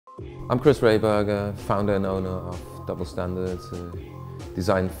I'm Chris Rehberger, founder and owner of Double Standards, a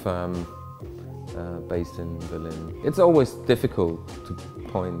design firm based in Berlin. It's always difficult to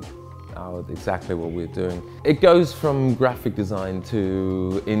point out exactly what we're doing. It goes from graphic design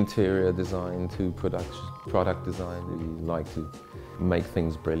to interior design to product design. We like to make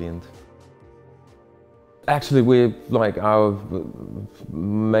things brilliant. Actually, our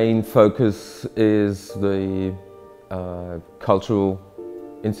main focus is the cultural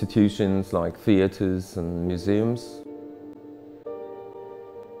institutions like theaters and museums.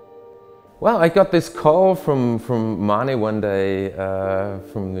 Well, I got this call from Mane one day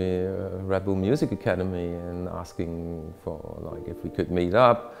from the Red Bull Music Academy and asking for if we could meet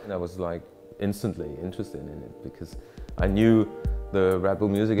up. And I was instantly interested in it because I knew the Red Bull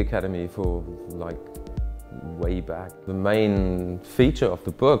Music Academy for way back. The main feature of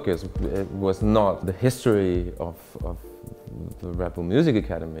the book was not the history of the Red Bull Music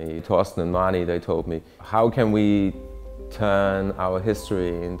Academy. Torsten and Mani, they told me, how can we turn our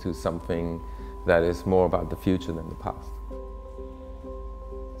history into something that is more about the future than the past?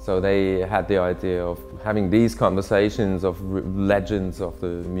 So they had the idea of having these conversations of legends of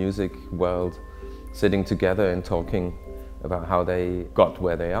the music world sitting together and talking about how they got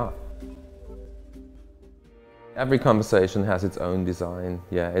where they are. Every conversation has its own design.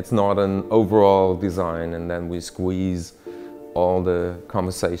 Yeah, it's not an overall design and then we squeeze all the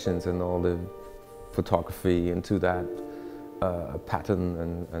conversations and all the photography into that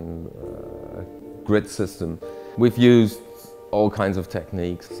pattern and grid system. We've used all kinds of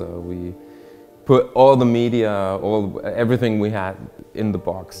techniques. So we put all the media, everything we had in the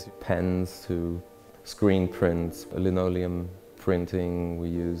box, pens to screen prints, linoleum printing. We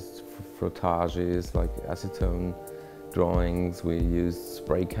used frottages like acetone drawings. We used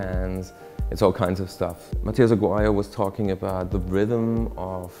spray cans. It's all kinds of stuff. Matthias Aguayo was talking about the rhythm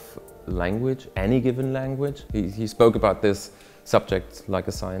of language, any given language. He spoke about this subject like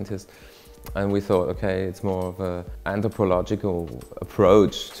a scientist. And we thought, okay, it's more of an anthropological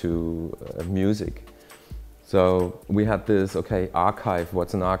approach to music. So we had this, okay, archive,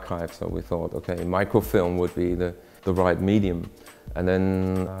 what's an archive? So we thought, okay, microfilm would be the right medium. And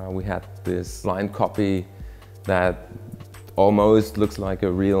then we had this blind copy that almost looks like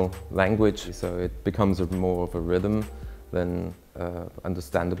a real language. So it becomes more of a rhythm than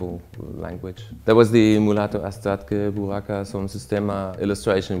understandable language. There was the Mulatu, Astatke, Buraka, Son Sistema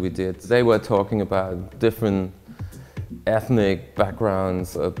illustration we did. They were talking about different ethnic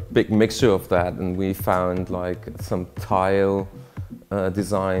backgrounds, a big mixture of that, and we found some tile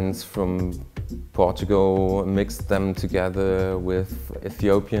designs from Portugal, mixed them together with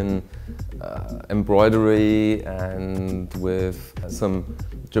Ethiopian embroidery and with some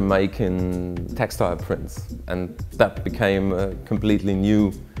Jamaican textile prints, and that became a completely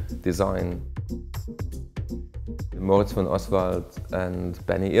new design. Moritz von Oswald and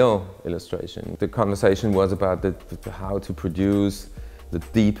Benny Ill illustration. The conversation was about how to produce the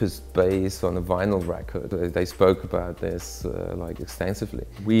deepest bass on a vinyl record. They spoke about this extensively.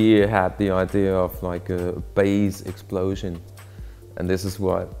 We had the idea of a bass explosion, and this is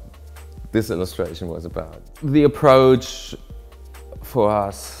what this illustration was about. The approach for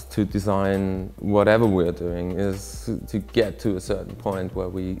us to design whatever we're doing is to get to a certain point where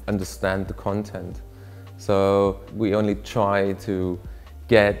we understand the content. So we only try to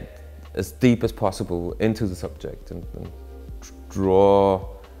get as deep as possible into the subject and draw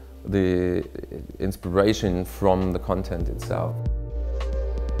the inspiration from the content itself.